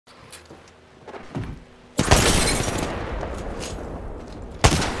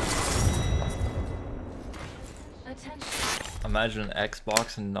Imagine an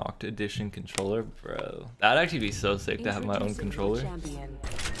Xbox and Knoqd edition controller, bro. That'd actually be so sick to have my own controller.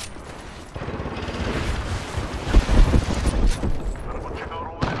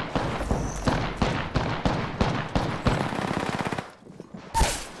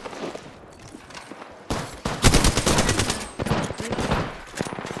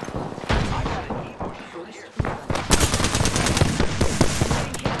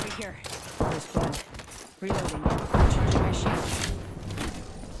 Reloading. Charging my shields.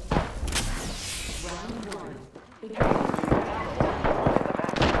 Round one. Not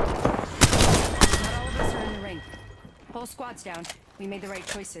all of us are in the ring. Whole squad's down. We made the right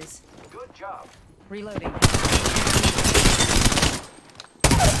choices. Good job. Reloading.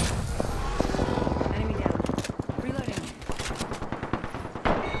 Enemy down. Reloading.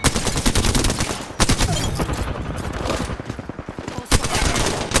 Whole squad.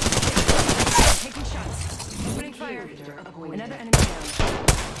 Taking shots. Opening fire. Another enemy down.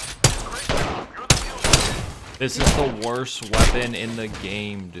 This is the worst weapon in the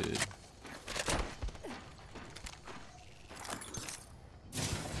game, dude.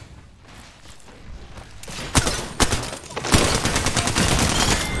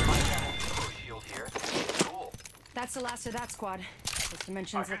 That's the last of that squad. This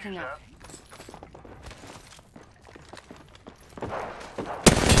dimension's looking up.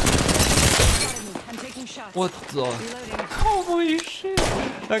 I'm taking shots. What the? Reloading. Holy shit!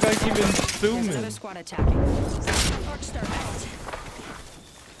 That guy keep There's booming. another squad attacking. Arc star out.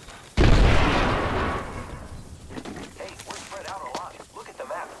 Hey, we're spread out a lot. Look at the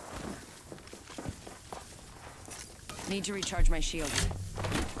map. Need to recharge my shield. There's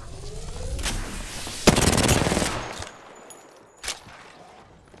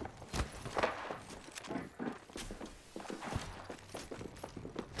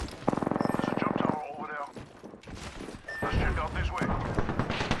a jump tower over there. Let's check out this way.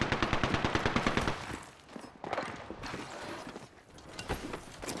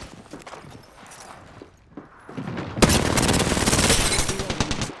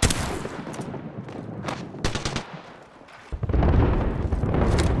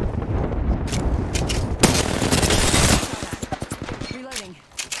 Reloading.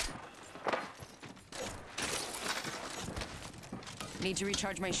 Need to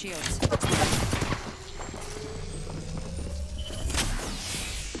recharge my shields.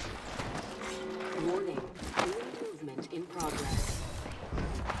 Warning. New movement in progress.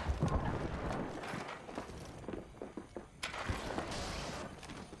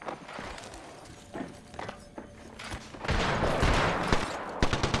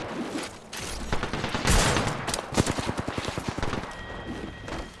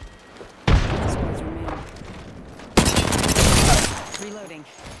 Squads remain. Reloading.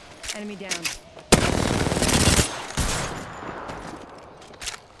 Enemy down.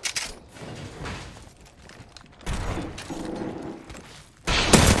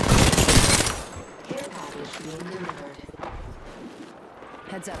 Care package being delivered.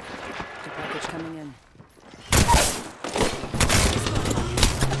 Heads up. The package coming in.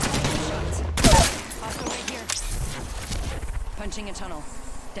 Shots. Hostile right here. Punching a tunnel.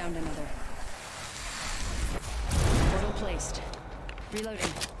 Downed another. Portal placed.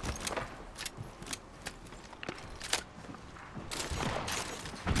 Reloading.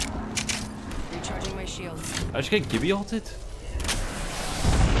 Recharging my shields. I just get Gibby ulted?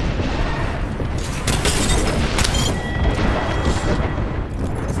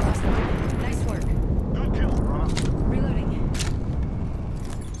 Nice work. Good kill, brother. Reloading.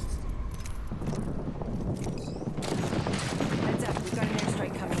 Heads up, we've got an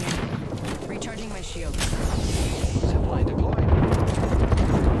airstrike coming in. Recharging my shield. Zipline deployed.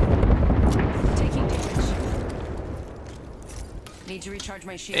 Taking damage. Need to recharge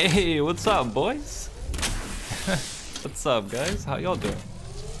my shield. Hey, what's up, boys? What's up, guys? How y'all doing?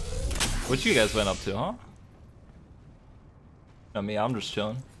 What you guys been up to, huh? I mean, I'm just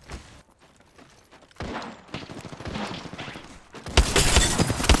chilling.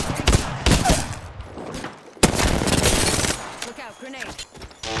 Look out, grenade.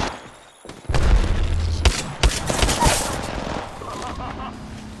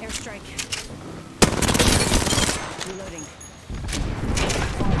 Airstrike. Reloading.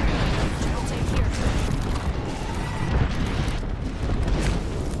 I'll take here.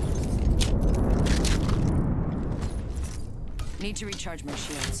 Need to recharge my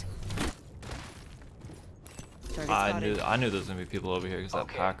shields. Target spotted. I knew there was gonna be people over here because that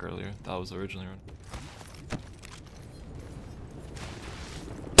Okay. pack earlier. That was originally.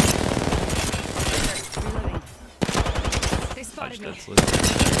 Reloading. They I spotted just me. dead slid.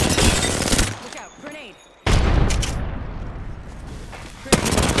 Look out, grenade.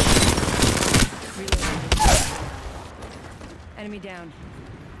 Enemy down.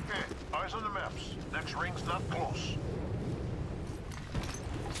 Okay, eyes on the maps. Next ring's not close.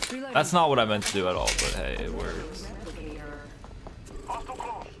 Reloading. That's not what I meant to do at all, but hey, it works. Hostile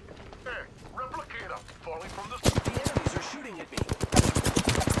close. Hey, replicator. Falling from the... The enemies are shooting at me.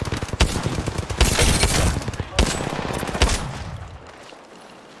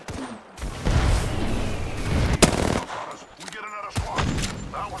 We get another squad.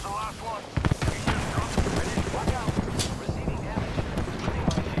 That was the last one. We just dropped. Watch out. Receiving damage. Putting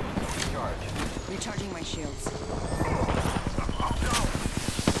my shield to recharge. Recharging my shields. I'm down.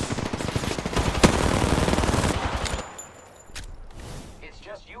 It's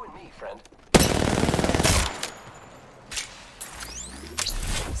just you and me, friend.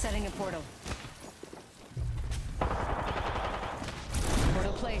 Setting a portal.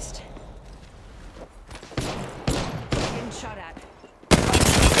 Portal placed. Getting shot at.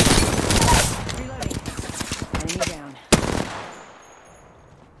 Reloading. Enemy down.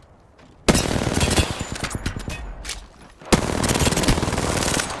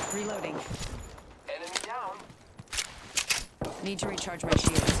 Reloading. Enemy down. Need to recharge my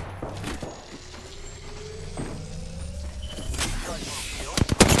shields. Recharging shield.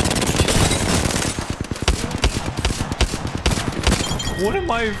 What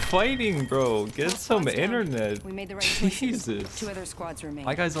am I fighting, bro? Get Both some squads down. internet. We made the right choices. Jesus. 2 other squads remain.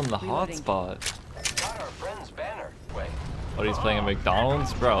 My guy's on the Reloading. hotspot. Got our friend's banner. Wait. Oh, he's playing at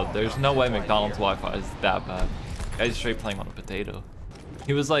McDonald's? Bro, there's no way McDonald's Wi-Fi is that bad. Guy's straight playing on a potato.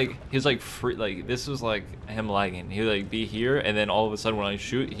 He was like free, like, this was like him lagging. He'd like be here, and then all of a sudden when I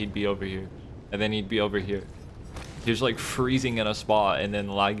shoot, he'd be over here. And then he'd be over here. He was like freezing in a spot and then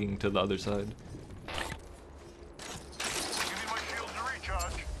lagging to the other side. Give me my shield to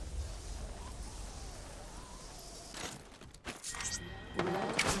recharge.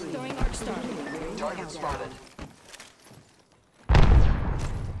 Throwing arc star. Target spotted.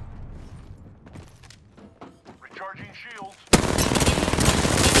 Recharging shields.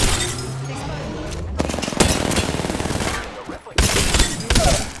 They spotted me. The replicator.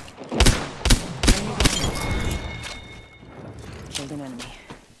 Killed an enemy.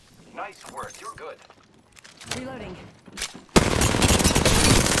 Nice work. You're good. Reloading.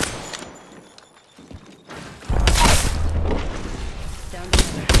 Down to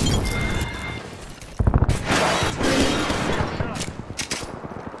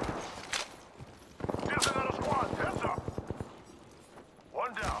There's another squad. Heads up.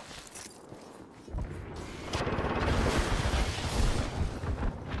 One down.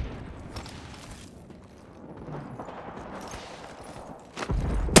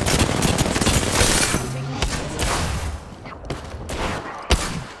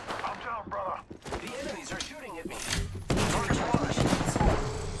 I'm down, brother. The enemies are shooting at me. Target spotted.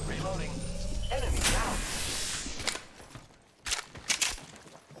 Reloading. Enemy down.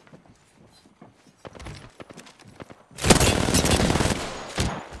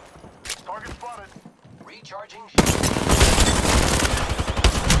 Target spotted. Recharging shield.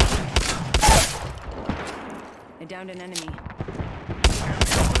 I downed an enemy.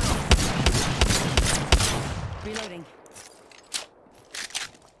 Reloading.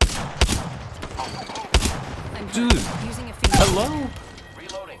 I'm hurt. Dude. Using a fiend. Hello?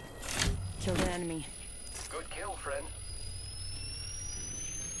 Reloading. Killed an enemy. Good kill, friend.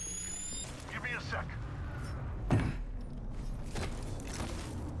 Give me a sec.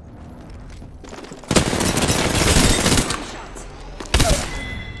 Shots.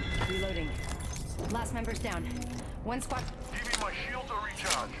 Reloading. Last member's down. One squad. Give me my shield to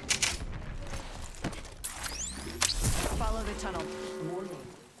recharge. Follow the tunnel. Warning.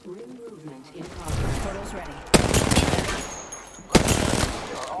 Ring movement in progress. Portal's ready.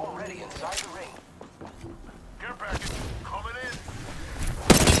 We are already inside the ring. Care package coming in.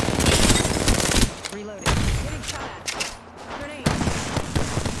 Reloading. Getting shot at. Grenade.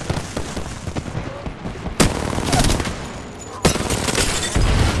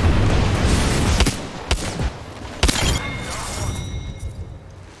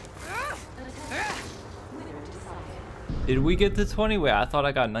 Did we get to 20? Wait, I thought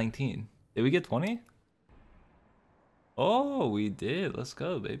I got 19. Did we get 20? Oh, we did. Let's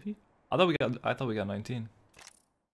go, baby. I thought we got 19.